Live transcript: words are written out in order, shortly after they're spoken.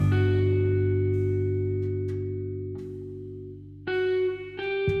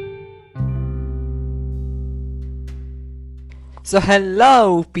So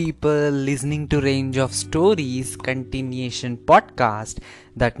hello people listening to Range of Stories continuation podcast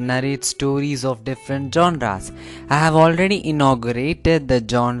that narrates stories of different genres. I have already inaugurated the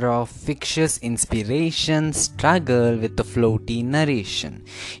genre of fictitious inspiration struggle with the floaty narration.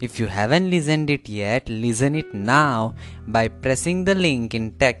 If you haven't listened it yet, listen it now by pressing the link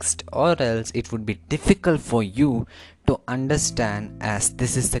in text, or else it would be difficult for you to understand as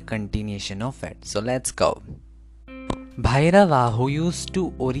this is the continuation of it. So let's go. Bhairava, who used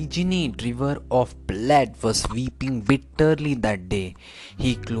to originate river of blood, was weeping bitterly that day.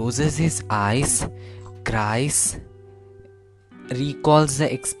 He closes his eyes, cries, recalls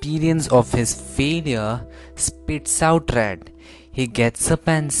the experience of his failure, spits out red. He gets up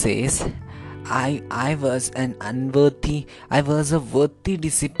and says, I was a worthy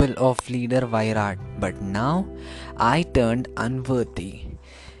disciple of leader Vairat, but now I turned unworthy.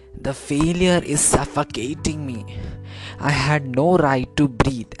 The failure is suffocating me. I had no right to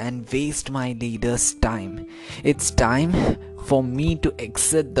breathe and waste my leader's time. It's time for me to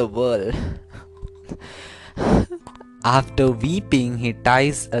exit the world. After weeping, he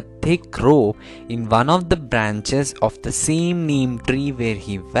ties a thick rope in one of the branches of the same neem tree where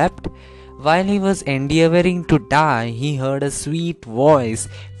he wept. While he was endeavoring to die, he heard a sweet voice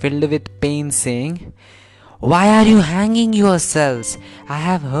filled with pain saying, "Why are you hanging yourselves? I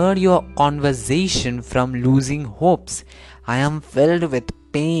have heard your conversation from losing hopes. I am filled with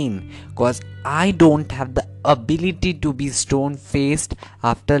pain because I don't have the ability to be stone-faced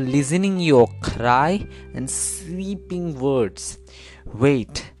after listening your cry and sweeping words.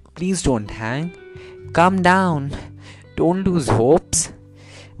 Wait, please don't hang. Come down. Don't lose hopes."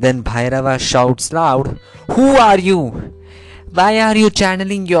 Then Bhairava shouts loud, "Who are you? Why are you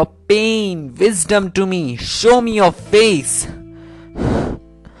channeling your pain, wisdom to me? Show me your face."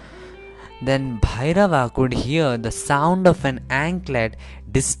 Then Bhairava could hear the sound of an anklet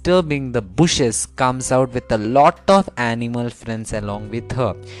disturbing the bushes comes out with a lot of animal friends along with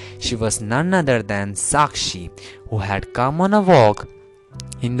her. She was none other than Sakshi, who had come on a walk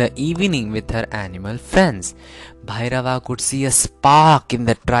in the evening with her animal friends. Bhairava could see a spark in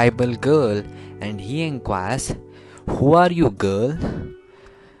the tribal girl, and he inquires, "Who are you, girl?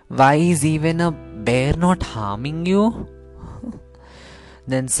 Why is even a bear not harming you?"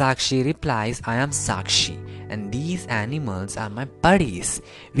 Then Sakshi replies, "I am Sakshi, and these animals are my buddies.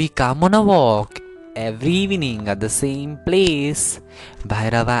 We come on a walk every evening at the same place."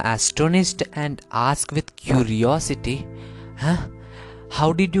 Bhairava, astonished, and asked with curiosity, "Huh? How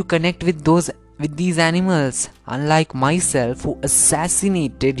did you connect with these animals, unlike myself who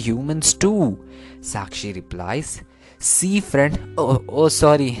assassinated humans too?" Sakshi replies, "See, friend,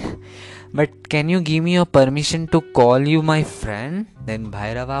 sorry, but can you give me your permission to call you my friend?" Then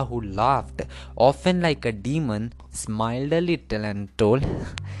Bhairava, who laughed, often like a demon, smiled a little and told,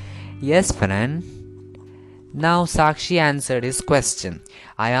 "Yes, friend." Now Sakshi answered his question.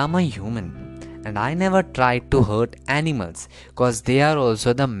 "I am a human, and I never tried to hurt animals, cause they are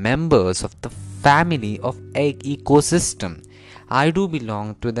also the members of the family of egg ecosystem. I do belong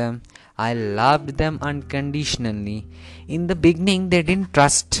to them. I loved them unconditionally. In the beginning they didn't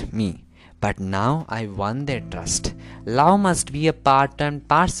trust me, but now I won their trust. Love must be a part and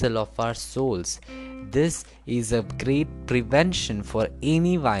parcel of our souls. This is a great prevention for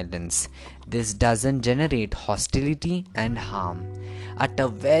any violence. This doesn't generate hostility and harm." At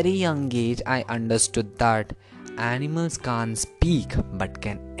a very young age, I understood that animals can't speak but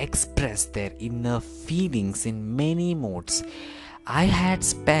can express their inner feelings in many modes. I had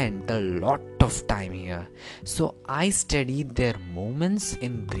spent a lot of time here, so I studied their movements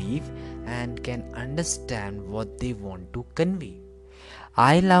in brief and can understand what they want to convey.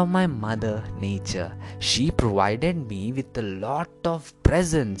 I love my mother nature. She provided me with a lot of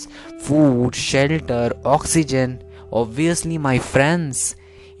presents, food, shelter, oxygen, obviously my friends.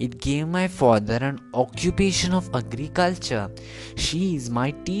 It gave my father an occupation of agriculture. She is my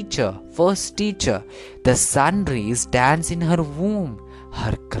teacher, first teacher. The sun rays dance in her womb.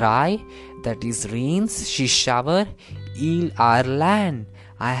 Her cry, that is rains she shower, heal our land.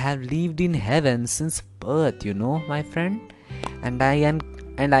 I have lived in heaven since birth, my friend. And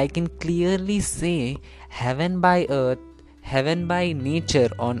I can clearly say heaven by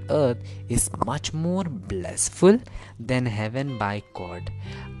nature on earth is much more blissful than heaven by God.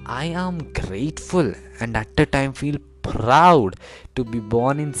 I am grateful and at the time feel proud to be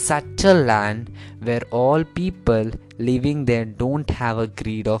born in such a land where all people living there don't have a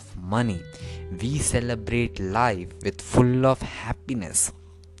greed of money. We celebrate life with full of happiness."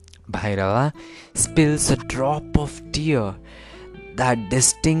 Bhairava spills a drop of tear. that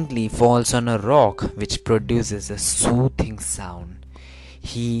distinctly falls on a rock, which produces a soothing sound.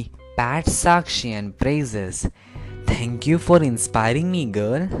 He pats Sakshi and praises, "Thank you for inspiring me,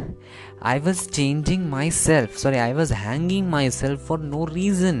 girl. I was I was hanging myself for no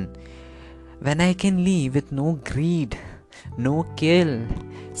reason. When I can live with no greed, no kill."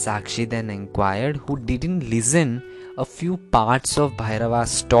 Sakshi then inquired, who didn't listen a few parts of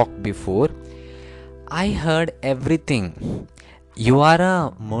Bhairava's talk before. "I heard everything. You are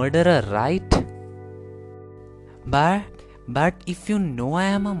a murderer, right? But but if you know I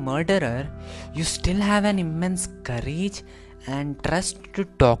am a murderer, you still have an immense courage and trust to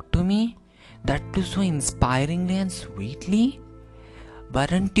talk to me, that too so inspiringly and sweetly.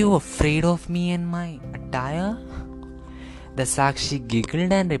 Weren't you afraid of me and my attire?" The Sakshi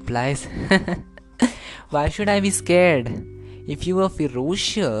giggled and replies, "Why should I be scared? If you were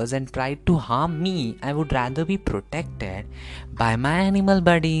ferocious and tried to harm me, I would rather be protected by my animal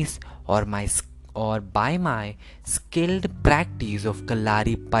buddies or by my skilled practice of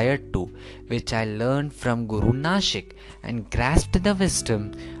Kalari Payattu, which I learned from Guru Nashik and grasped the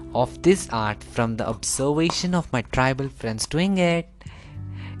wisdom of this art from the observation of my tribal friends doing it.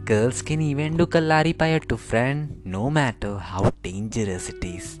 Girls can even do Kalari Payattu, friend, no matter how dangerous it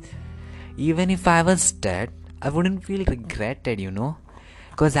is. Even if I was dead, I wouldn't feel regretted,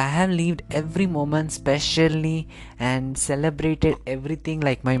 because I have lived every moment specially and celebrated everything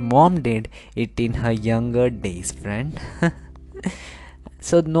like my mom did it in her younger days, friend."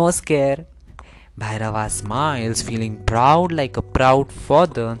 So no scare. Bhairava smiles, feeling proud like a proud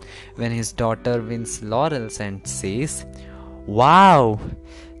father when his daughter wins laurels and says, "Wow,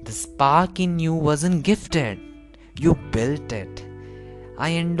 the spark in you wasn't gifted. You built it."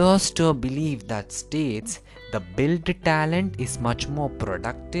 I endorse to a belief that states the built talent is much more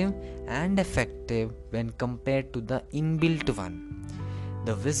productive and effective when compared to the inbuilt one.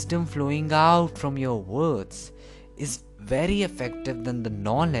 The wisdom flowing out from your words is very effective than the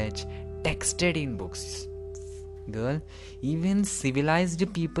knowledge texted in books. Girl, even civilized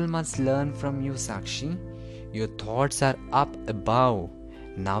people must learn from you, Sakshi. Your thoughts are up above.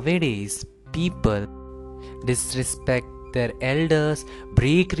 Nowadays, people disrespect their elders,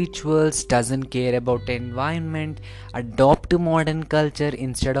 break rituals, doesn't care about the environment, adopt modern culture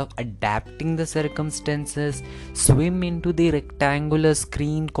instead of adapting the circumstances, swim into the rectangular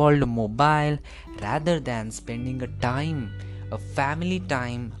screen called mobile rather than spending a family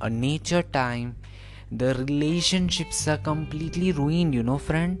time, a nature time. The relationships are completely ruined,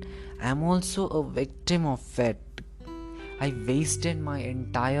 friend. I'm also a victim of it. I wasted my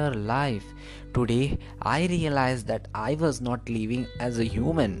entire life. Today, I realized that I was not living as a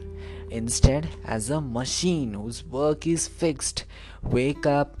human, instead, as a machine whose work is fixed. Wake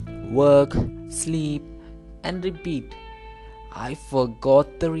up, work, sleep, and repeat. I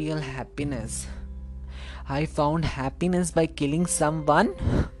forgot the real happiness. I found happiness by killing someone.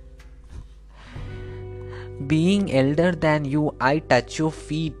 Being elder than you, I touch your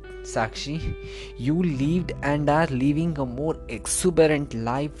feet, Sakshi. You lived and are living a more exuberant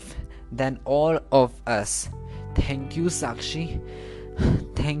life than all of us. Thank you, Sakshi.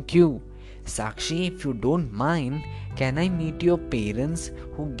 Thank you. Sakshi, if you don't mind, can I meet your parents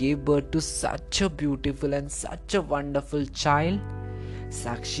who gave birth to such a beautiful and such a wonderful child?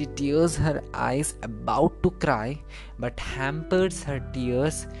 Sakshi tears her eyes, about to cry, but hampers her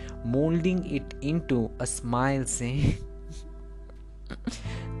tears, molding it into a smile, saying,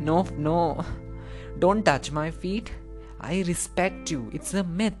 No, don't touch my feet. I respect you. It's a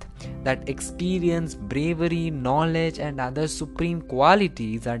myth that experience, bravery, knowledge, and other supreme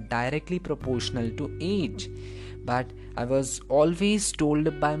qualities are directly proportional to age. But I was always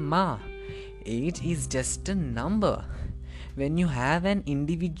told by Ma, age is just a number. When you have an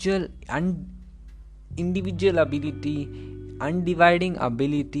individual ability, undividing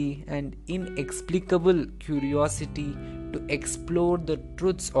ability, and inexplicable curiosity to explore the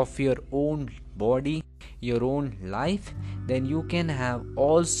truths of your own body, your own life, then you can have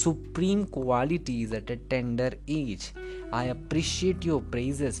all supreme qualities at a tender age. I appreciate your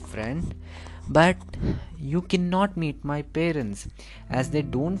praises, friend, but you cannot meet my parents as they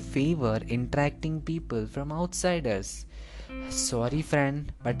don't favor interacting people from outsiders. Sorry,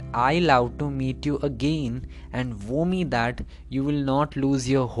 friend, but I love to meet you again and vow me that you will not lose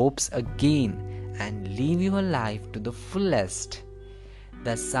your hopes again and live your life to the fullest.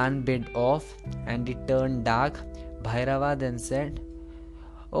 The sun bid off and it turned dark. Bhairava then said,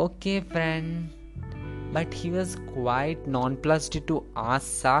 Okay, friend. But he was quite nonplussed to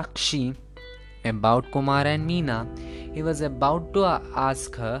ask Sakshi about Kumar and Meena. He was about to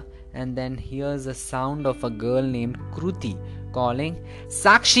ask her, and then hears the sound of a girl named Kruti calling,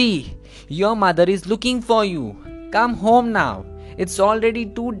 "Sakshi, your mother is looking for you. Come home now. It's already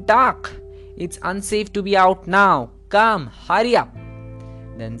too dark. It's unsafe to be out now. Come, hurry up."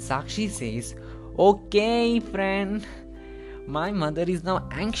 Then Sakshi says, "Okay, friend. My mother is now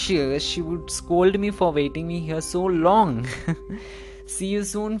anxious. She would scold me for waiting me here so long. See you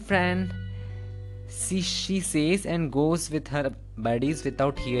soon, friend." She says and goes with her buddies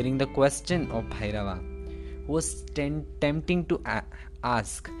without hearing the question of Bhairava, who was tempting to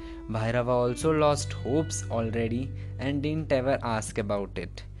ask. Bhairava also lost hopes already and didn't ever ask about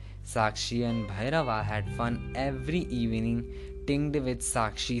it. Sakshi and Bhairava had fun every evening, tinged with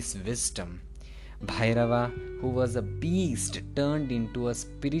Sakshi's wisdom. Bhairava, who was a beast, turned into a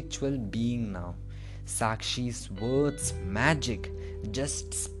spiritual being now. Sakshi's words, magic,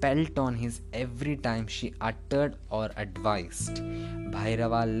 just spelt on his every time she uttered or advised.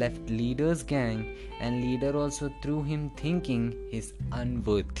 Bhairava left leader's gang, and leader also threw him thinking he's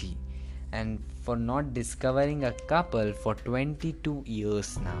unworthy, and for not discovering a couple for 22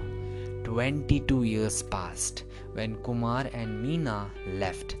 years now. 22 years passed when Kumar and Meena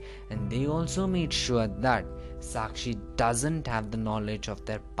left, and they also made sure that Sakshi doesn't have the knowledge of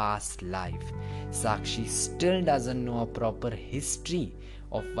their past life. Sakshi still doesn't know a proper history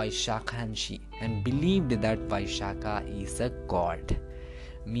of Vaishakha and believed that Vaishakha is a god.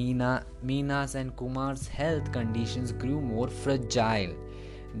 Meena's and Kumar's health conditions grew more fragile.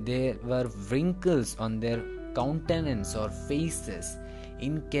 There were wrinkles on their countenance or faces.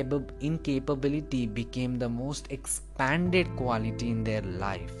 Incapability became the most expanded quality in their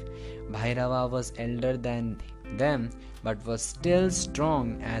life. Bhairava was elder than them but was still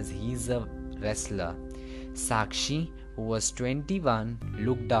strong as he's a wrestler. Sakshi, who was 21,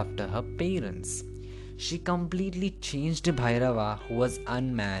 looked after her parents. She completely changed Bhairava, who was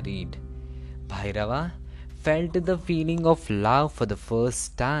unmarried. Bhairava felt the feeling of love for the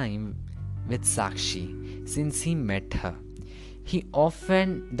first time with Sakshi since he met her. The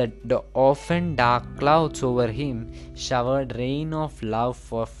often dark clouds over him showered rain of love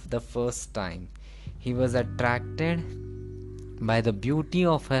for the first time. He was attracted by the beauty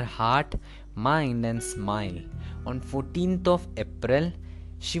of her heart, mind and smile. On 14th of April,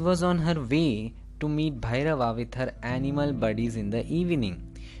 she was on her way to meet Bhairava with her animal buddies in the evening.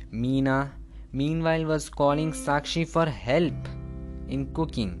 Meena, meanwhile, was calling Sakshi for help in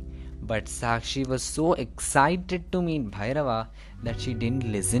cooking. But Sakshi was so excited to meet Bhairava that she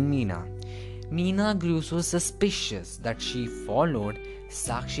didn't listen Meena grew so suspicious that she followed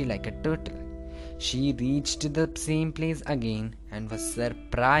Sakshi like a turtle. She reached the same place again and was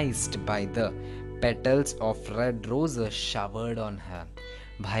surprised by the petals of red roses showered on her.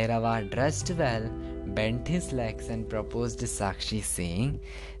 Bhairava, dressed well, bent his legs and proposed to Sakshi, saying,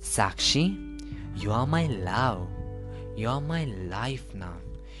 "Sakshi, you are my love. You are my life now.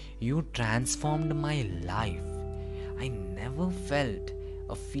 You transformed my life. I never felt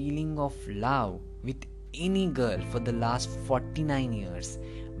a feeling of love with any girl for the last 49 years,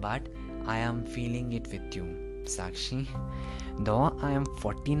 but I am feeling it with you, Sakshi. Though I am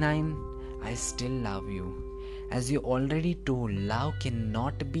 49, I still love you. As you already told, love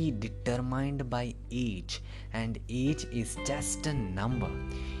cannot be determined by age, and age is just a number.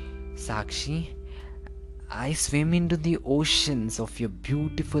 Sakshi, I swim into the oceans of your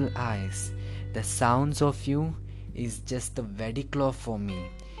beautiful eyes. The sounds of you is just the vehicle for me.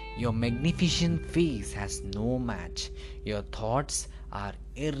 Your magnificent face has no match. Your thoughts are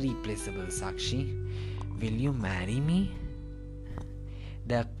irreplaceable, Sakshi. Will you marry me?"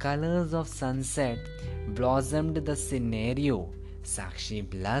 The colors of sunset blossomed the scenario. Sakshi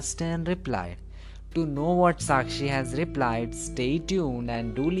blushed and replied. To know what Sakshi has replied, stay tuned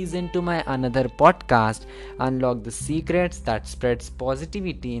and do listen to my another podcast, Unlock the Secrets That Spreads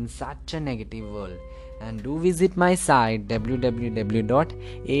Positivity in Such a Negative World. And do visit my site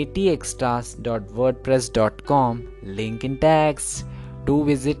www.atextras.wordpress.com, link in text. Do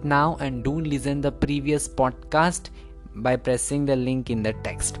visit now and do listen the previous podcast by pressing the link in the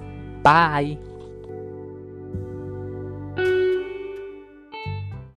text. Bye.